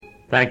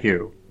Thank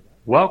you.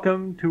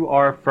 Welcome to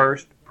our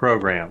first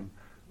program.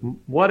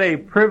 What a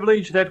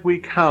privilege that we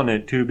count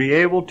it to be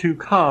able to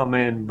come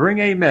and bring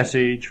a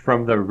message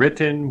from the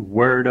written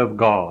Word of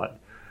God.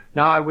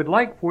 Now, I would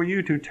like for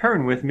you to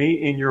turn with me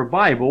in your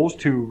Bibles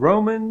to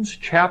Romans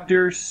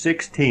chapter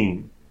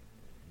 16.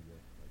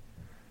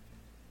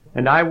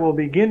 And I will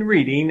begin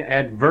reading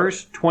at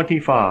verse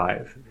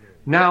 25.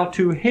 Now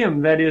to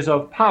him that is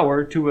of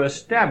power to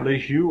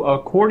establish you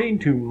according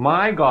to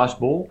my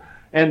gospel,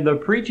 and the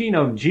preaching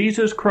of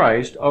Jesus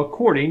Christ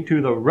according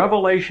to the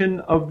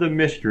revelation of the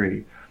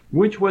mystery,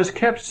 which was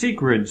kept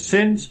secret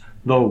since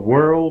the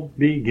world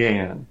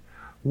began.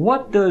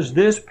 What does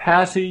this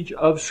passage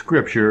of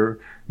Scripture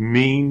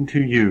mean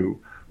to you?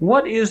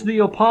 What is the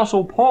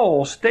Apostle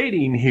Paul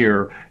stating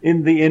here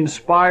in the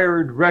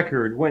inspired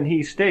record when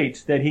he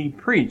states that he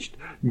preached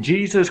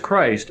Jesus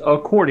Christ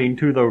according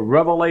to the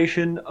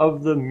revelation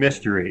of the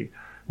mystery?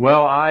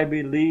 Well, I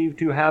believe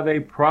to have a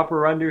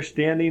proper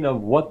understanding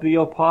of what the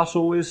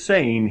apostle is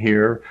saying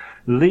here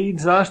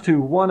leads us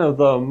to one of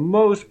the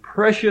most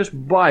precious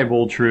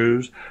Bible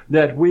truths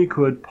that we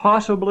could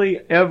possibly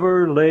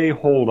ever lay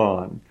hold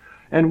on.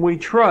 And we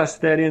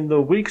trust that in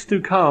the weeks to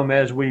come,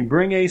 as we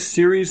bring a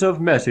series of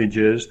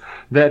messages,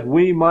 that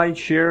we might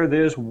share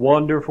this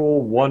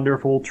wonderful,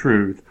 wonderful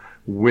truth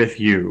with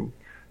you.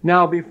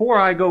 Now, before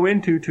I go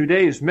into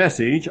today's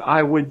message,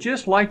 I would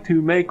just like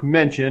to make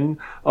mention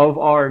of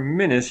our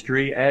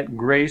ministry at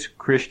Grace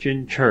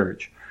Christian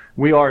Church.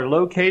 We are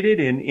located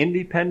in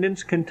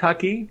Independence,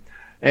 Kentucky,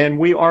 and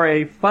we are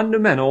a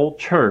fundamental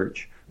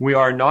church. We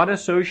are not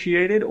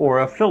associated or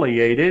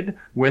affiliated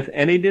with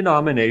any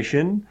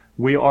denomination.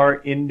 We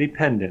are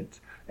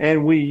independent.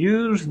 And we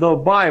use the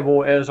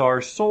Bible as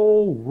our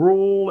sole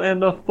rule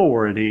and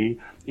authority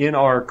in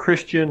our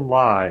Christian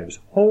lives,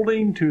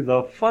 holding to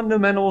the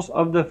fundamentals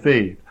of the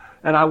faith.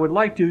 And I would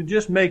like to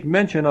just make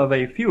mention of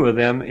a few of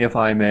them, if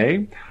I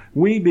may.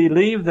 We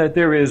believe that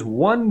there is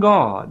one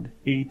God,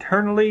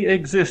 eternally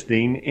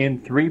existing in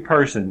three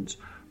persons,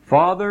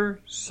 Father,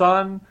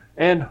 Son,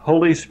 and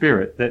Holy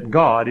Spirit, that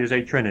God is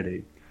a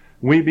Trinity.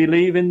 We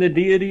believe in the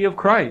deity of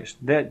Christ,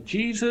 that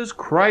Jesus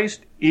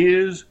Christ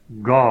is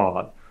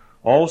God.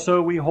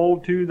 Also, we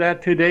hold to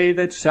that today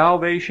that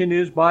salvation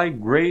is by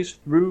grace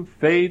through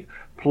faith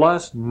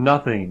plus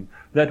nothing,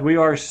 that we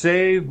are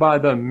saved by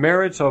the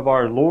merits of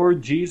our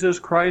Lord Jesus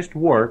Christ's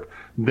work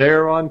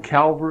there on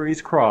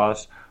Calvary's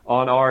cross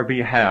on our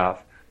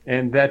behalf,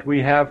 and that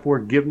we have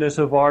forgiveness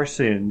of our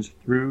sins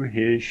through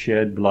his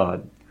shed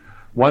blood.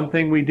 One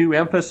thing we do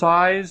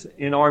emphasize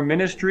in our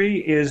ministry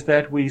is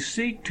that we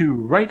seek to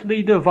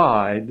rightly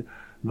divide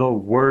the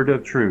word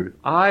of truth.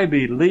 I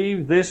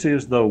believe this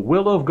is the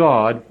will of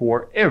God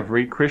for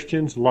every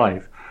Christian's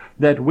life,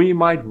 that we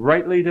might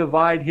rightly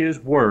divide his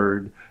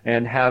word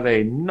and have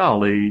a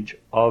knowledge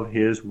of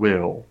his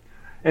will.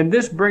 And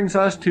this brings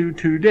us to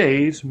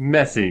today's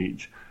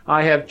message.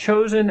 I have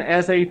chosen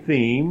as a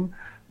theme,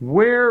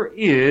 where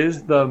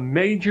is the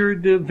major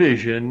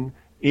division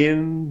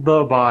in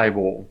the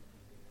Bible?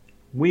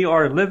 We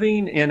are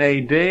living in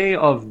a day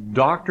of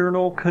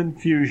doctrinal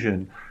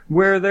confusion,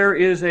 where there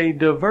is a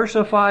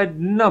diversified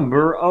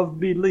number of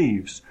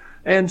beliefs.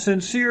 And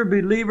sincere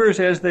believers,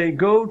 as they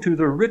go to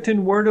the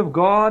written Word of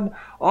God,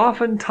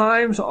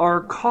 oftentimes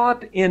are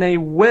caught in a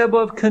web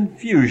of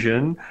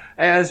confusion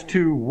as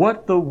to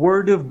what the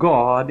Word of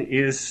God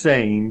is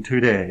saying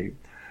today.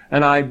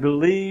 And I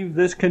believe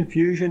this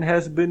confusion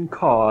has been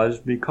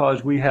caused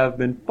because we have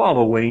been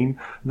following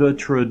the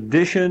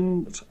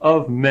traditions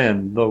of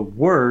men, the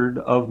word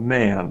of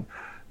man.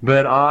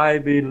 But I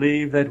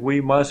believe that we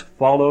must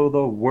follow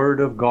the Word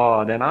of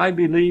God. And I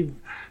believe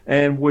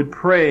and would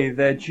pray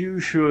that you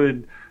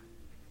should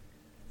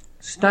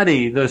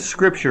study the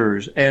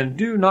Scriptures and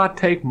do not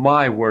take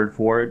my word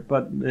for it,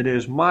 but it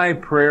is my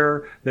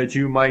prayer that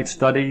you might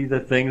study the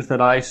things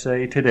that I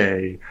say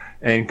today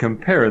and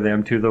compare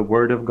them to the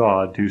Word of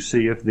God to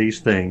see if these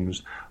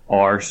things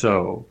are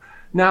so.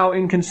 Now,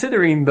 in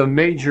considering the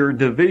major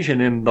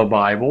division in the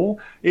Bible,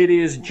 it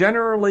is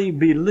generally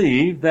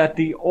believed that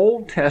the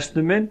Old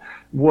Testament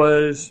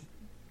was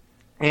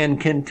and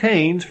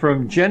contains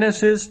from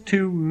Genesis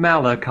to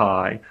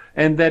Malachi,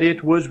 and that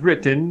it was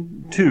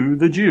written to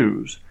the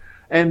Jews,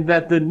 and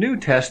that the New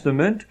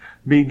Testament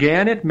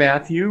began at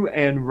Matthew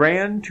and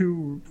ran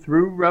through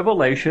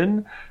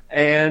Revelation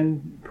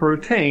and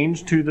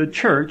pertains to the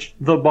church,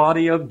 the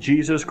body of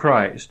Jesus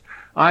Christ.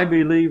 I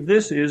believe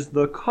this is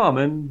the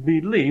common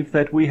belief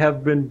that we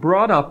have been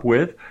brought up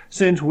with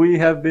since we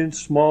have been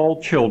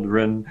small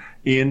children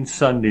in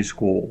Sunday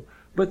school.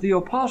 But the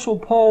Apostle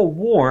Paul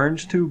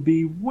warns to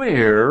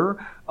beware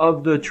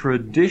of the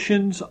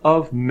traditions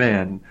of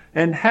men.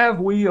 And have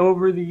we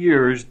over the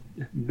years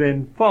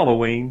been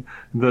following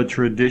the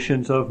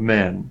traditions of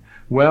men?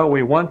 Well,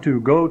 we want to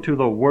go to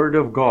the Word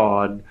of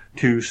God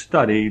to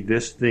study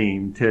this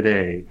theme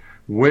today.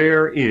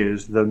 Where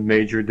is the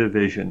major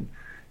division?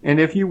 And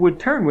if you would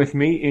turn with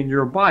me in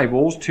your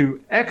Bibles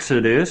to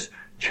Exodus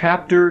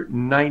chapter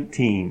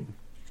 19.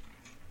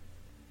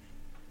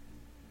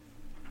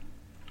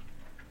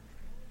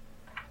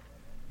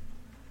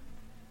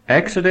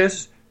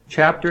 Exodus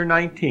chapter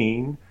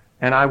 19,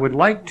 and I would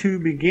like to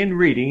begin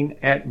reading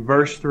at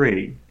verse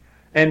 3.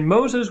 And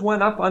Moses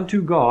went up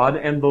unto God,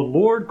 and the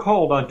Lord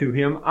called unto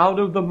him out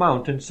of the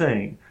mountain,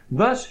 saying,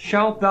 Thus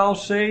shalt thou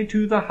say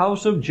to the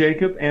house of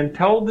Jacob, and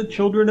tell the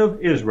children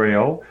of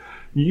Israel,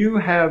 You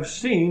have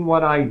seen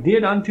what I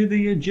did unto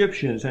the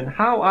Egyptians, and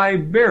how I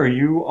bare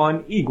you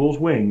on eagle's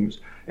wings,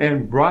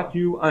 and brought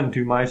you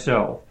unto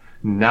myself.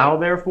 Now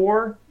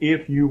therefore,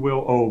 if you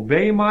will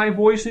obey my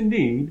voice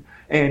indeed,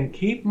 and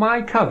keep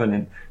my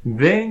covenant,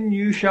 then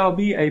you shall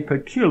be a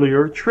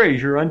peculiar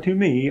treasure unto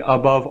me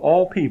above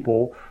all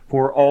people,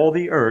 for all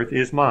the earth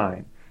is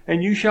mine.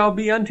 And you shall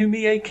be unto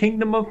me a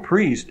kingdom of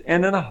priests,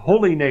 and a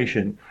holy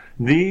nation.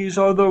 These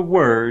are the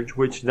words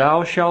which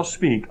thou shalt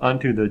speak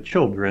unto the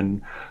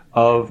children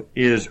of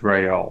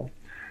Israel.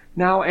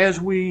 Now,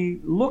 as we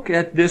look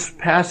at this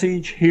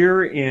passage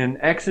here in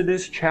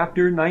Exodus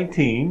chapter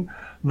 19,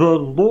 the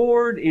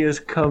Lord is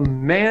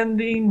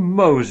commanding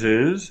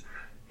Moses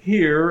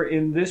here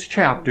in this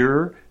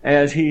chapter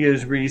as he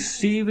is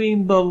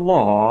receiving the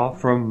law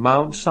from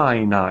Mount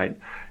Sinai.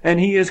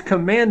 And he is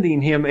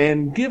commanding him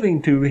and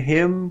giving to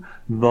him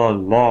the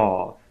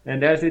law.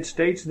 And as it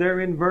states there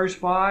in verse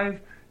 5,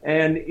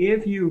 and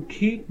if you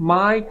keep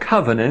my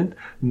covenant,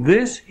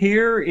 this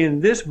here in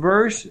this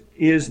verse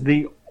is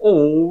the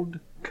old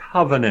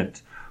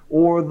covenant,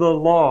 or the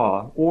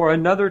law, or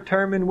another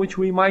term in which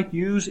we might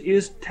use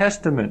is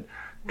testament.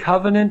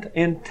 Covenant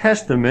and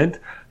testament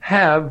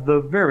have the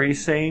very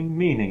same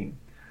meaning.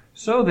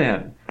 So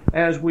then,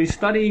 as we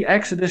study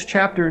Exodus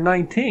chapter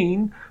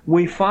 19,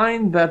 we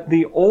find that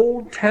the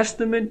Old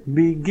Testament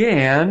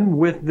began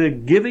with the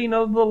giving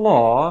of the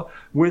law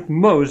with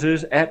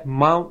Moses at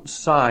Mount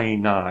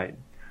Sinai.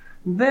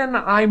 Then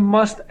I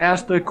must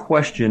ask the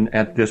question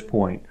at this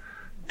point.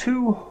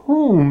 To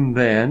whom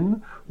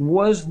then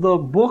was the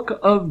book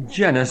of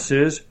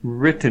Genesis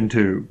written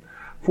to?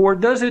 For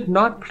does it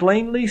not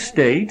plainly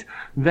state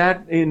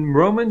that in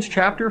Romans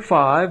chapter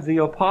 5, the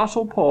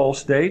Apostle Paul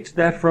states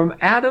that from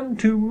Adam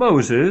to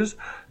Moses,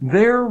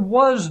 there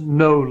was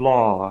no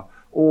law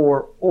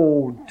or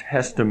Old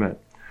Testament.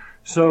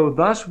 So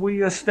thus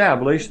we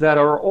establish that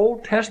our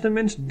Old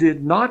Testaments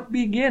did not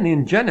begin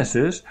in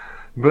Genesis,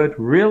 but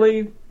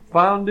really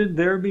founded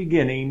their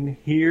beginning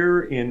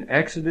here in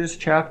Exodus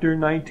chapter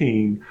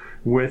 19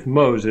 with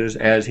Moses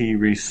as he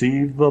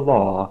received the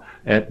law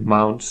at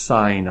Mount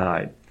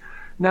Sinai.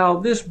 Now,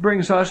 this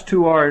brings us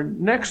to our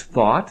next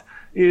thought,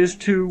 is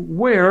to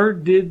where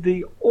did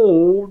the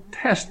Old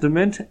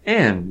Testament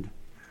end?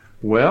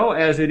 Well,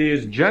 as it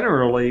is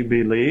generally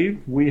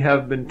believed, we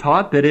have been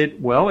taught that it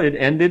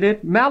ended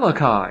at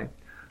Malachi.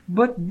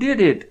 But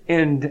did it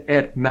end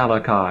at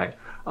Malachi?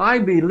 I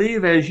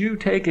believe as you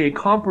take a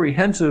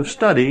comprehensive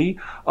study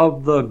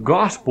of the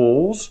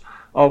Gospels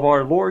of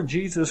our Lord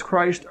Jesus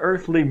Christ's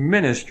earthly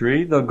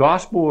ministry, the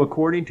Gospel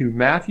according to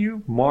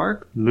Matthew,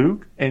 Mark,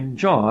 Luke, and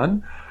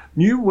John,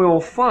 you will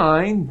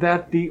find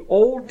that the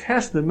Old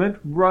Testament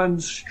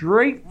runs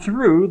straight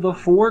through the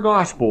four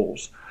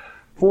Gospels.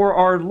 For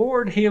our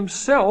Lord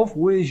himself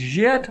was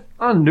yet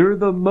under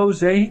the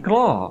Mosaic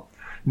law.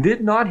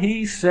 Did not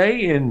he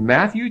say in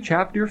Matthew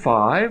chapter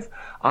 5,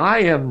 I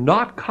am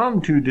not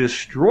come to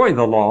destroy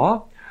the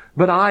law,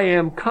 but I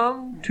am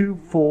come to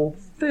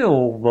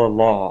fulfill the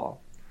law?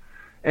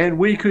 And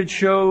we could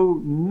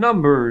show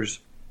numbers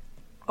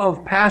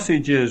of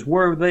passages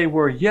where they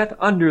were yet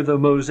under the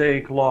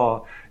Mosaic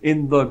law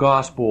in the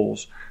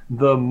Gospels,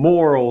 the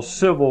moral,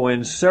 civil,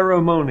 and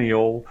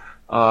ceremonial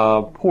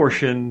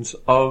portions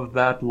of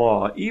that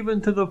law, even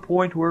to the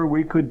point where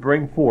we could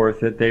bring forth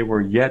that they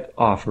were yet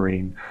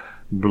offering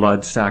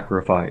blood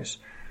sacrifice.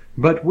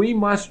 But we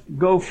must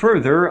go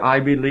further, I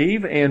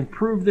believe, and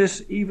prove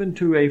this even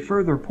to a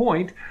further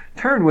point.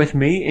 Turn with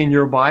me in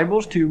your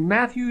Bibles to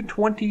Matthew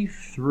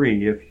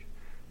 23, if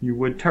you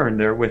would turn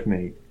there with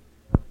me.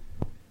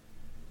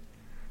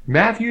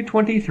 Matthew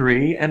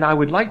 23, and I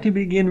would like to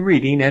begin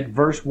reading at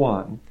verse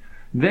 1.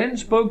 Then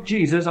spoke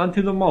Jesus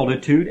unto the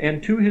multitude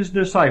and to his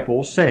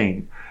disciples,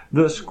 saying,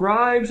 The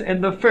scribes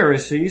and the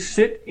Pharisees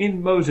sit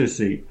in Moses'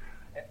 seat.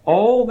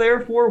 All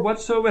therefore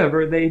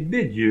whatsoever they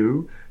bid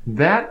you,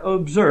 that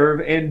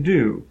observe and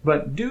do.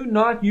 But do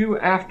not you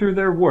after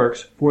their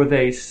works, for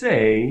they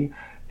say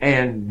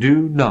and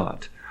do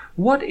not.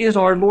 What is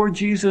our Lord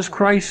Jesus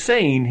Christ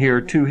saying here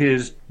to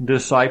his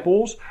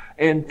disciples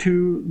and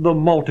to the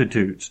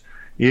multitudes?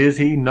 Is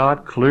he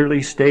not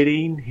clearly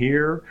stating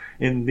here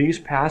in these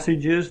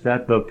passages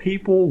that the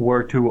people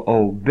were to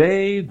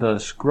obey the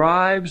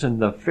scribes and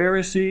the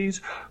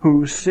Pharisees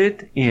who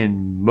sit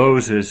in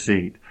Moses'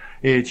 seat?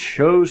 It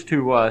shows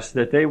to us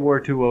that they were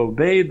to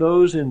obey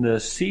those in the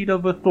seat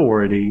of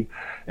authority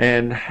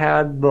and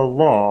had the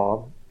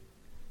law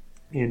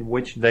in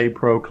which they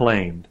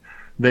proclaimed.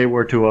 They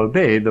were to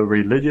obey the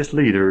religious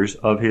leaders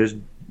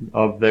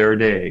of their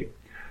day.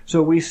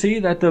 So we see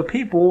that the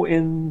people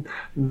in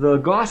the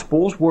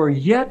Gospels were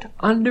yet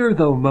under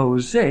the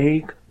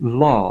Mosaic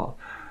law.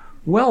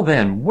 Well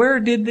then, where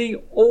did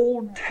the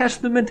Old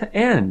Testament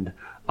end?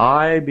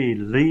 I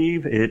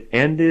believe it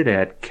ended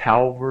at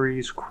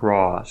Calvary's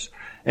cross,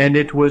 and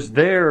it was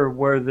there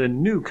where the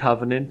new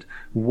covenant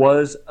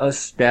was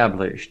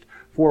established.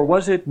 For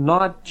was it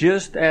not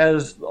just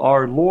as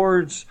our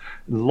Lord's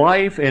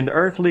life and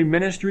earthly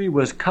ministry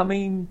was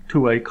coming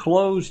to a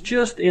close,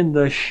 just in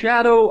the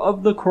shadow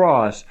of the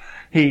cross,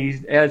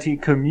 as he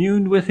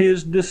communed with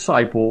his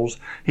disciples,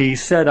 he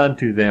said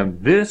unto them,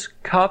 "This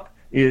cup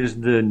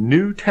is the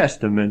New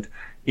Testament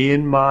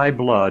in my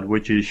blood,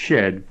 which is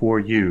shed for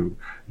you."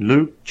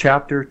 Luke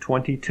chapter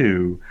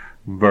 22,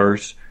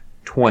 verse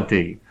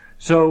 20.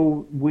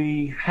 So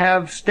we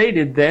have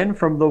stated then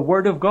from the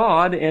Word of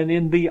God and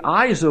in the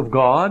eyes of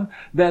God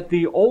that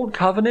the Old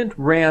Covenant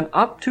ran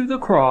up to the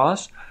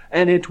cross,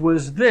 and it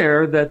was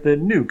there that the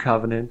New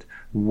Covenant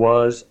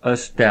was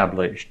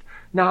established.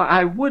 Now,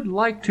 I would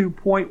like to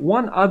point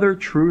one other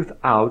truth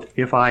out,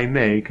 if I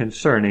may,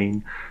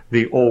 concerning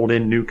the Old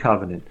and New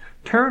Covenant.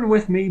 Turn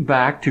with me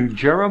back to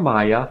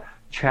Jeremiah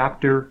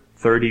chapter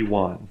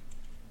 31.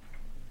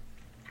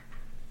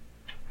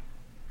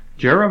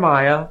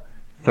 Jeremiah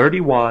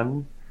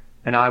 31,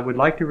 and I would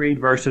like to read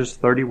verses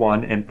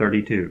 31 and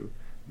 32.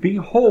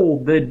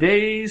 "Behold, the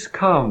days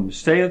come,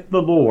 saith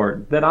the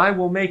Lord, that I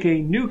will make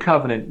a new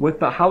covenant with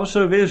the house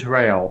of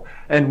Israel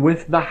and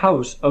with the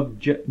house of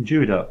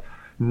Judah,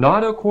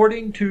 not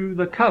according to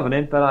the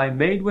covenant that I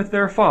made with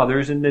their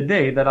fathers in the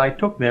day that I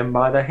took them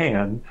by the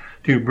hand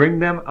to bring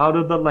them out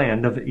of the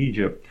land of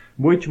Egypt,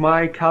 which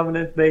my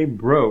covenant they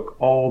broke,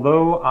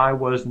 although I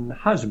was an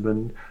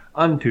husband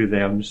unto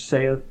them,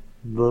 saith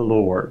the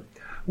Lord."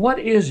 What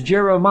is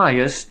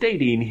Jeremiah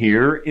stating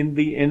here in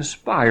the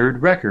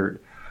inspired record?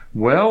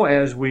 Well,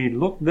 as we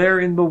look there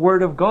in the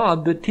Word of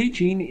God, the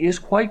teaching is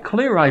quite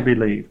clear, I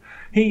believe.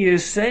 He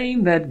is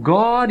saying that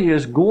God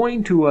is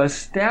going to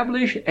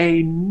establish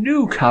a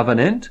new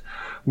covenant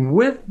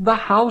with the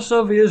house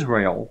of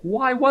Israel.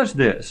 Why was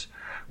this?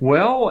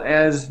 Well,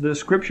 as the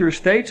Scripture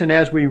states, and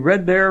as we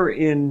read there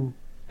in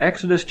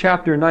Exodus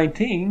chapter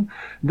 19,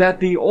 that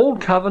the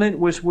old covenant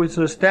which was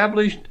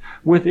established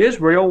with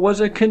Israel was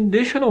a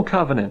conditional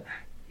covenant.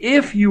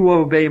 If you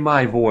obey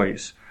my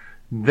voice,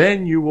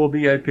 then you will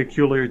be a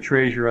peculiar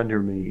treasure unto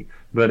me.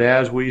 But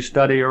as we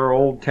study our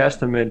Old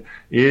Testament,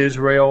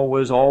 Israel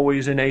was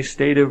always in a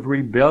state of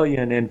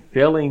rebellion and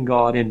failing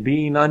God and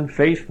being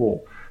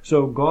unfaithful.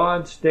 So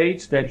God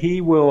states that he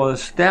will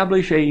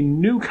establish a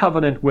new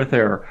covenant with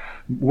her,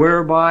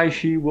 whereby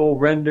she will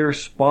render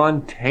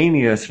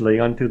spontaneously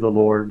unto the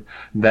Lord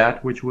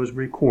that which was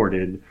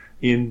recorded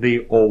in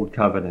the Old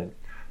Covenant.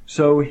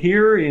 So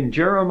here in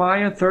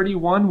Jeremiah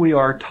 31, we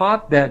are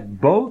taught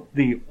that both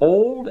the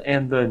Old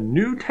and the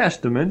New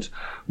Testaments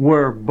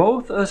were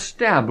both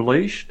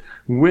established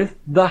with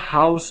the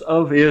house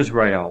of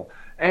Israel,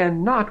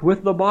 and not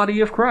with the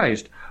body of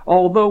Christ.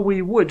 Although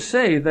we would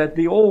say that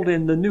the Old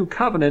and the New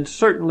Covenants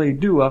certainly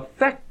do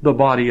affect the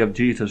body of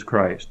Jesus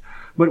Christ.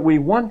 But we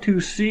want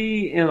to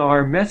see in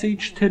our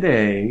message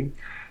today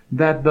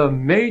that the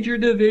major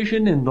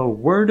division in the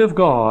Word of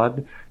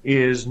God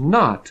is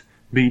not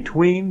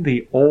between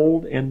the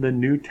Old and the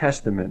New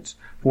Testaments.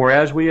 For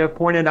as we have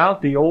pointed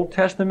out, the Old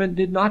Testament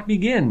did not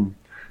begin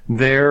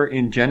there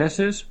in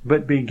Genesis,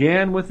 but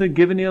began with the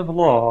giving of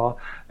law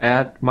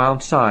at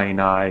Mount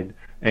Sinai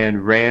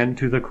and ran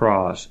to the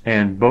cross,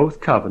 and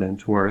both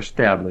covenants were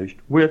established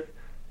with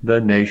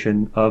the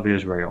nation of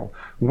Israel.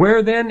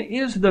 Where then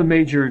is the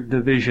major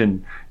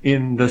division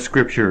in the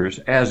Scriptures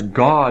as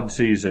God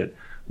sees it?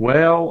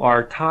 Well,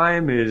 our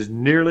time is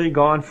nearly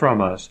gone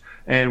from us,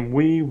 and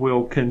we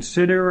will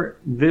consider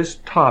this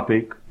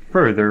topic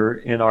further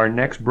in our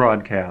next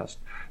broadcast.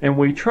 And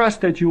we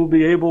trust that you will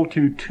be able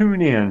to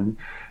tune in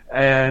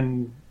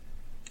and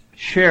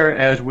share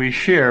as we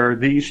share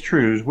these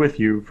truths with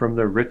you from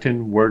the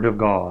written Word of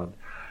God.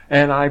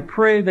 And I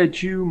pray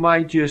that you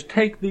might just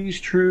take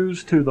these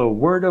truths to the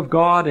Word of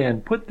God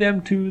and put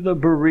them to the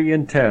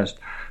Berean test.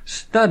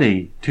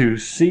 Study to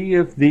see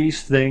if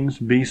these things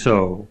be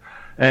so.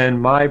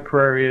 And my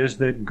prayer is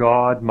that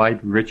God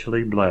might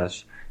richly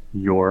bless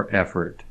your effort.